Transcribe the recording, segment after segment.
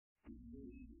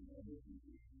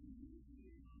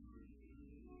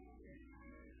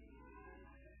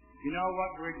You know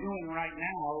what we're doing right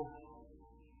now,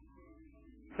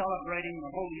 celebrating the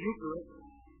Holy Eucharist,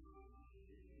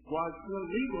 was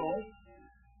illegal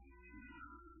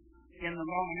in the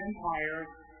Roman Empire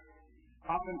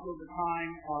up until the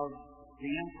time of the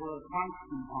Emperor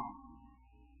Constantine,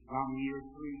 around the year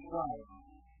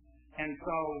 312. And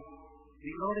so the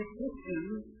early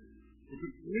Christians, it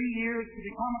took 3 years to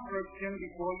become a Christian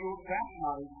before you were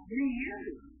baptized. 3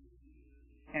 years!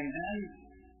 And then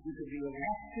you could be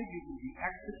arrested, you could be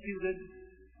executed,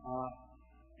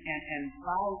 and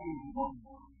thousands more.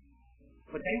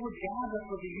 But they would gather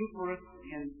for the Eucharist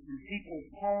in people's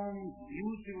homes,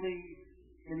 usually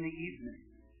in the evening,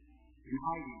 in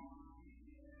hiding.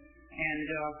 And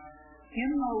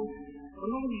in those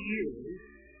early years,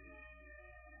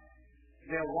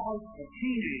 there was a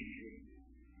teenager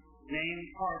named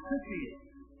Tarcisius.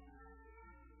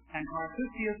 And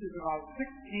Tarcisius is about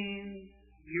 16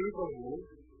 years old,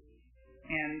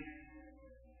 and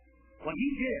what he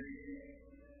did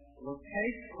was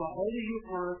take the Holy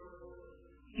Eucharist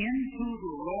into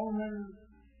the Roman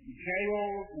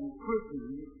jails and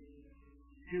prisons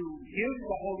to give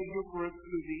the Holy Eucharist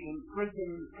to the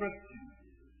imprisoned Christians.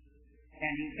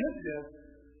 And he did this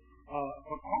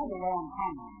for quite a long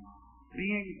time.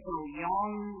 Being so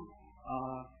young,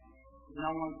 no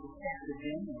one suspected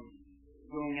him of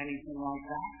doing anything like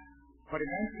that. But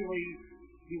eventually,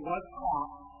 he was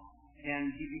caught,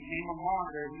 and he became a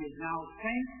martyr. He is now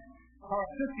Saint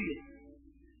Tarcisius.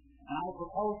 And I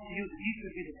propose to you that he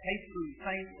should be the patron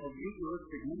saint of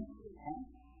Eucharistic ministry.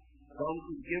 Those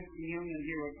who give communion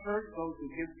here at church, those who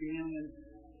give communion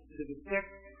to the sick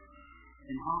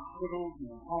in hospitals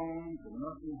and homes and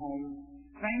nursing homes.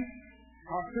 Saint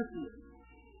Tarcisius.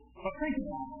 But think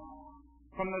about it.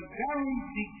 From the very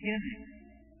beginning,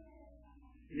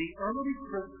 the early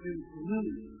Christians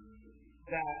knew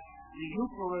that the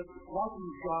Eucharist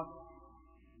wasn't just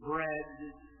bread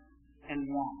and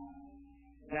wine.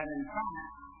 That in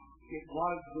fact, it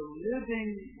was the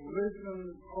living,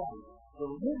 risen Christ,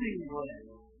 the living bread,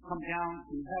 come down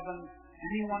from heaven.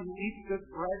 Anyone who eats this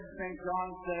bread, St. John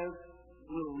says,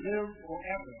 will live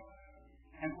forever.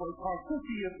 And for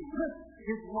Tarcisius,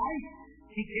 his life,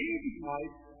 he gave his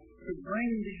life to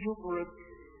bring the Eucharist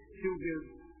to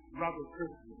his brother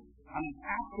Christians. I mean,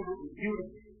 absolutely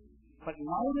beautiful. But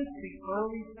notice the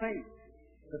early faith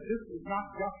that this was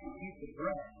not just a piece of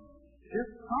bread.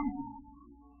 This somehow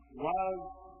was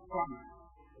Christ,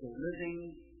 the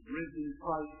living, risen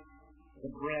Christ, the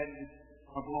bread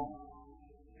of life.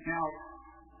 Now,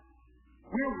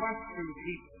 we're Western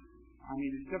people. I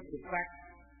mean, it just affects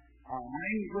our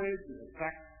language, it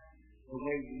affects the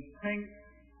way we think.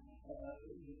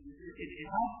 It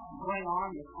helps bring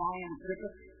on the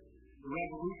scientific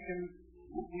revolution.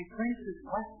 We think this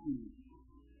Western,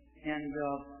 and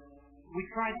we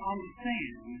try to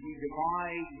understand. We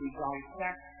divide, we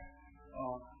dissect.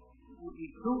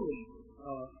 We truly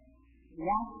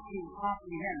want to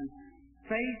comprehend.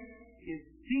 Faith is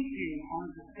teaching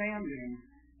understanding.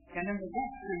 And in the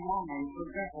Western mind, for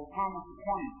example, Thomas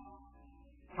Aquinas.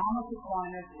 Thomas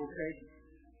Aquinas will take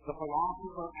the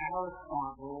philosopher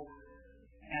Aristotle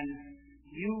and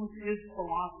use his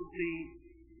philosophy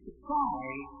to try,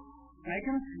 make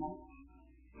an attempt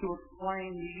to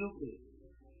explain the Eucharist.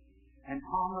 And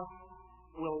Thomas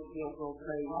will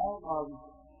say, well,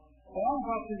 all of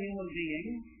us are human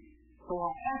beings, so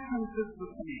our essence is the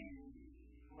same.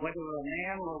 Whether a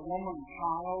man or a woman, a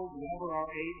child, whatever our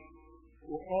age,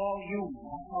 we're all human.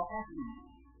 That's our essence.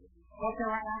 But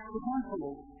there are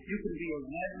accidentals. You can be a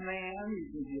red man, you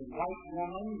can be a white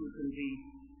woman, you can be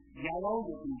yellow,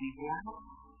 you can be black.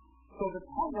 So the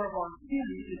color of our skin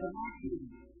is an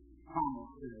accident, Thomas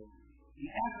says. The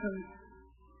essence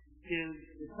is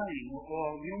the same. We're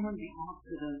all human, the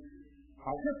accidents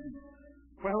are different.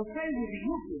 Well, he'll say with the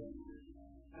Eucharist,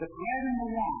 the bread and the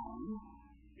wine,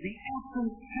 the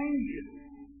essence changes.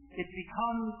 It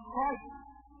becomes Christ.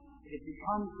 It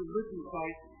becomes the risen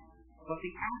Christ, but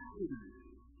the accident,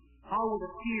 how it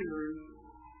appears,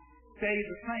 stay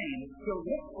the same. It still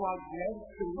looks like bread,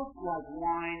 it still looks like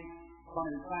wine,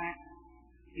 but in fact,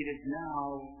 it is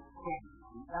now Christ.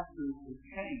 The essence is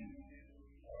changed.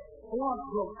 Or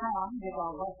we'll try, with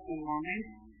our Western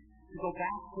mind, to go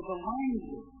back to the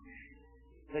language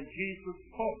that Jesus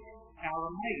spoke,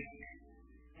 Aramaic,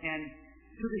 and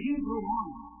to the Hebrew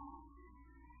mind.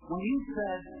 When he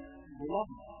said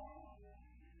blood,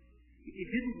 it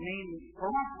didn't mean,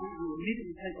 perhaps we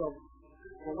immediately think of,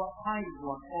 well, what kind of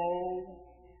blood? O,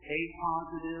 A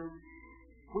positive.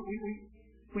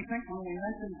 We think when we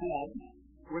mention blood,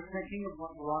 we're thinking of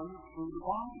what runs through the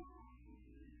body.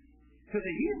 To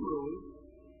the Hebrews,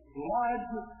 blood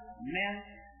meant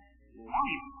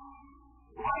life.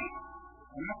 Life.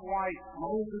 And that's why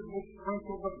Moses would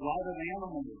sprinkle the blood of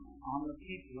animals on the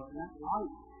people. It meant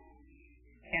life.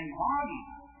 And body.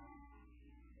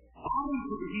 Body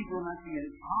to the Hebrew meant the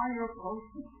entire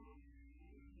person.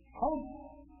 Hope.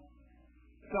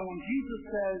 So when Jesus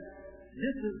says,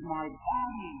 this is my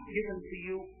body given to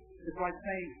you, it's like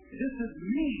saying, this is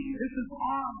me, this is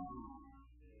I,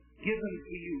 given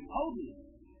to you. Totally.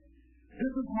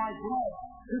 This is my blood,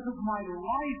 this is my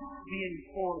life being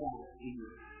poured out to you.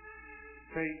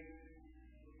 See,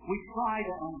 we try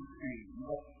to understand,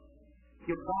 but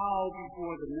you bow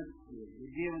before the mystery,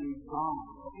 you're dealing with God.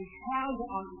 But we try to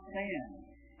understand,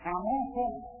 and I'm all for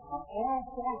it. I'm all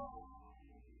for it.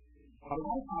 But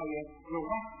I'll tell you, we're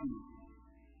Western.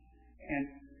 And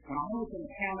when I was in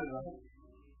Canada,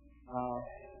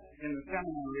 in the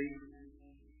seminary,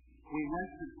 we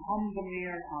went to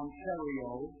Combermere,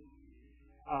 Ontario,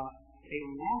 a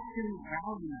Russian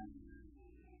woman.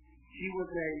 She was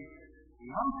a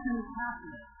Russian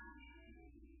Catholic.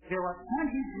 There are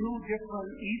 22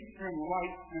 different Eastern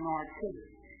rites in our church.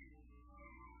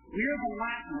 We're the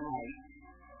Latin rite,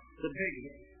 the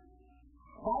biggest.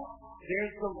 But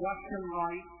there's the Russian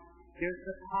rite, there's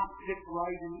the Coptic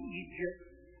rite in Egypt.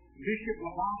 Bishop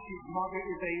Lavashi's mother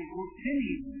is a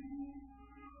Ruthenian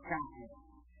Catholic.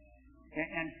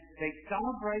 And they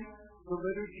celebrate the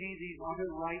liturgy, these other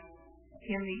rites,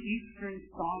 in the Eastern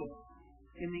style.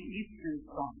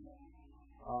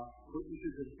 Which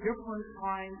is a different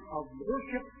kind of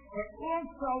worship, but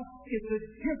also it's a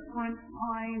different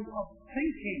kind of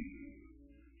thinking.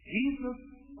 Jesus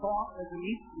thought as an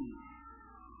Eastern.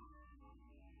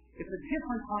 It's a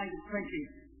different kind of thinking.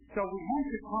 So we went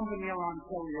to Combermere,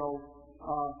 Ontario,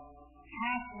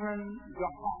 Catherine de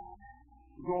Hutt,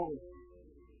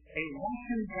 a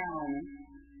Russian baroness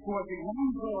who as a young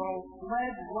girl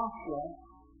fled Russia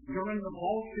during the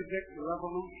Bolshevik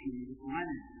Revolution with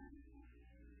Lenin,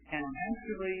 and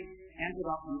eventually ended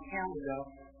up in Canada.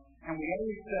 And we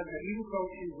always said that even though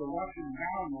she was a Russian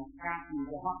baroness, Catherine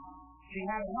de Hutt, she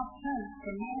had enough sense to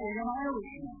marry an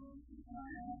Irishman.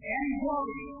 Eddie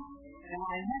Doherty, and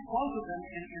I met both of them,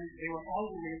 and they were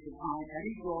elderly at the time,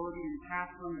 Eddie Doherty and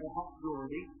Catherine de Hutt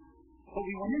Doherty. But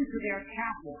we went into their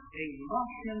chapel, a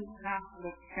Russian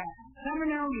Catholic chapel,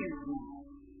 seminarians now,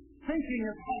 thinking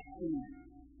of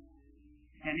destiny.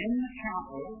 And in the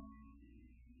chapel,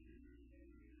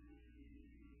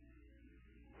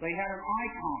 they had an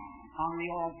icon on the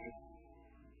altar.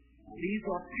 These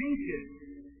are painted,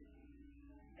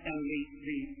 and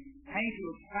the painter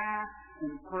was fast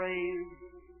and prays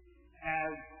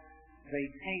as they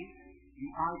paint the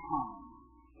icon.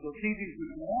 So see, these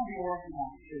are all the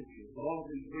Orthodox churches, all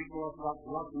of the Greek Orthodox,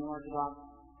 Russian Orthodox,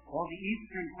 all the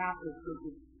Eastern Catholic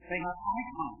churches, they have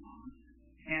icons.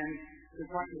 And it's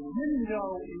like a window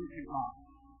into God.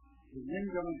 The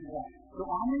window into God. So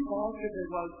on the altar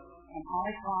there was an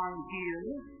icon here,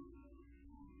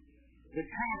 the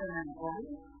tabernacle,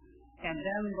 and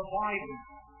then the Bible,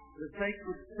 the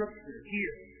sacred scripture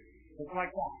here. It's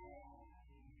like that.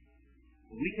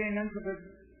 We came into the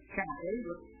chapel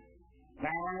with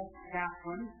Baroness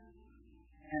Catherine,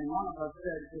 and one of us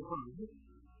said to her,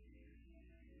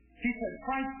 she said,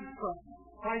 Christ is present,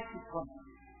 Christ is present.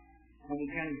 And we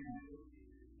came to her.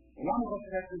 One of us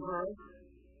said to her,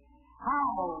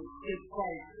 how is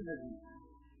Christ present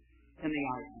in the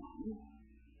icon?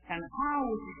 And how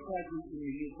is he present in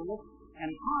the Eucharist? And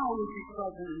how is he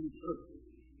present in the Scripture?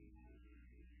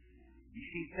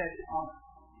 She said to us,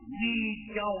 we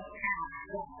don't ask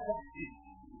that question.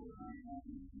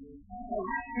 So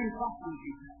that's two questions,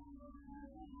 she said.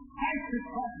 Christ is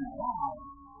present. Wow.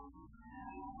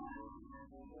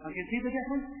 Now, you see the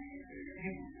difference?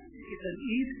 It's an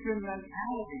Eastern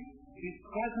mentality. He's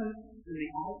present in the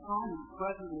icon, he's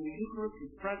present in the Eucharist,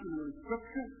 he's present in the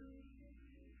Scripture.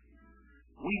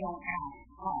 We don't ask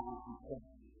how he's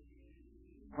present.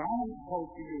 What I want to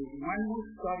propose to you is when we're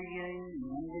studying,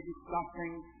 when we're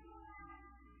discussing,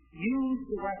 use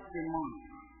the Western mind.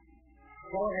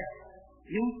 Go ahead.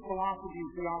 Use philosophy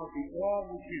and theology all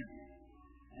you can,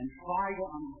 and try to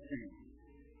understand.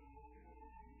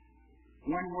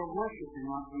 When we're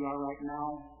worshiping like we are right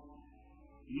now,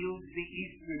 use the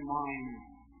Eastern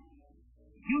mind.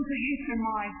 Use the Eastern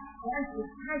mind. Christ is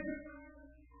present.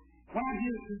 When I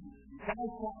hear to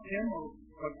dissect him or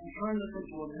to turn this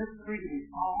into a mystery to be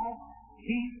solved,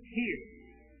 he's here.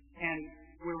 And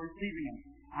we're receiving him.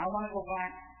 I want to go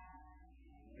back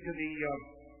to the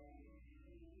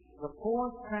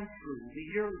 4th century, the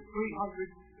year 350.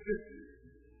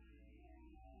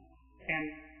 And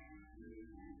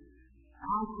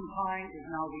Constantine is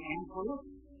now the emperor.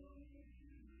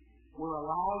 We're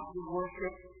allowed to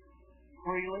worship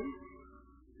freely.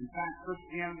 In fact,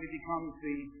 Christianity becomes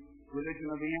the religion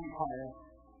of the empire.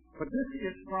 But this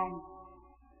is from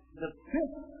the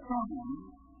fifth sermon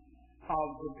of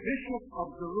the Bishop of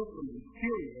Jerusalem,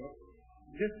 Syria.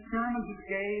 This sermon he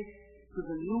gave to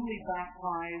the newly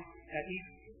baptized at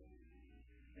Easter.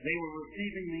 They were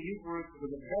receiving the Eucharist for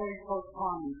the very first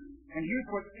time. And here's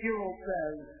what Cyril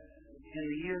says in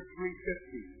the year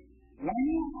 350. When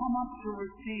you come up to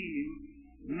receive,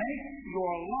 make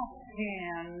your left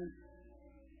hand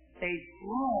a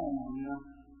throne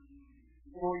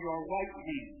for your right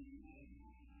hand.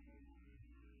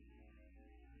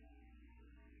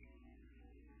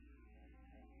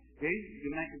 See? You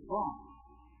make a cross.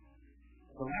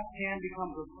 The left hand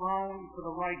becomes a throne for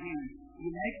the right hand. You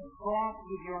make a cross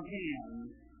with your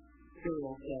hand,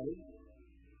 Cyril says,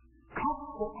 cup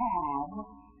the palm,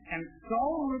 and so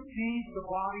receive the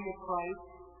body of Christ,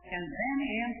 and then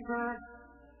answer,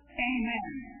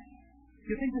 Amen. Do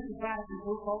you think this is Vatican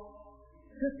II, folks?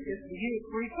 This is the year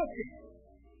 350.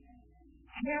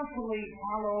 Carefully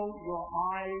follow your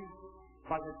eyes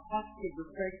by the touch of the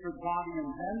sacred body, and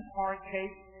then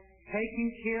partake, taking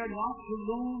care not to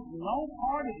lose no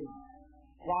part of it,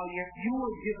 while yet you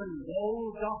are given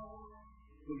gold up.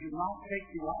 Would you not take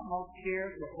the utmost care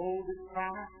to hold it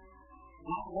fast,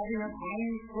 not letting it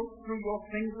rain slip through your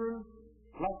fingers,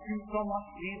 lest you so much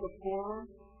be the poorer?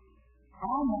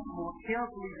 How much more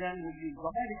carefully then will you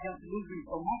guard against losing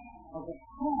so much of the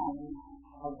crown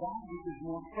of that which is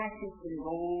more precious than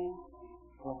gold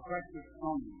or precious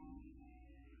stone?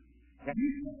 Then he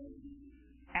says,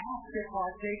 after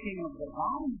partaking of the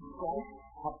body of Christ,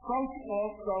 approach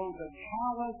also the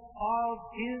chalice of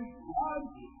his blood,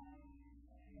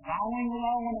 bowing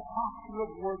low in a posture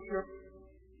of worship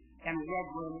and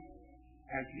reverence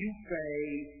as you say,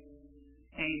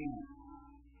 Amen.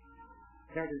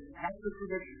 That is, that's the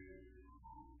tradition.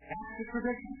 That's the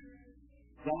tradition.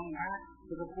 Going back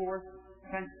to the 4th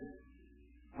century,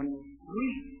 when it was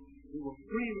free, we were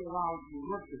freely allowed to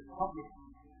worship publicly.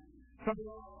 So,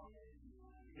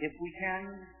 if we can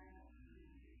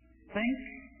think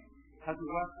as a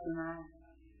Westerner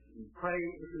and pray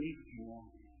as an Easterner,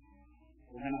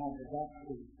 we're going to have the best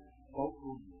of both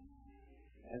worlds.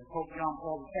 As Pope John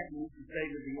Paul II used to say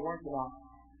to the Orthodox,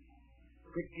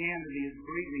 Christianity is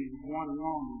breathing with one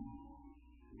lung.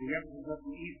 The rest of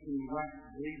the East and the West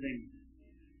breathing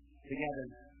together.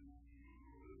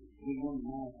 We win the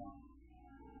marathon.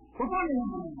 We're going to win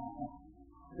the marathon.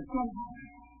 It's going to happen.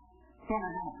 It's going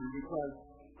to happen because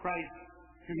Christ,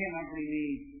 to him every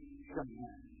need shall be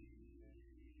met.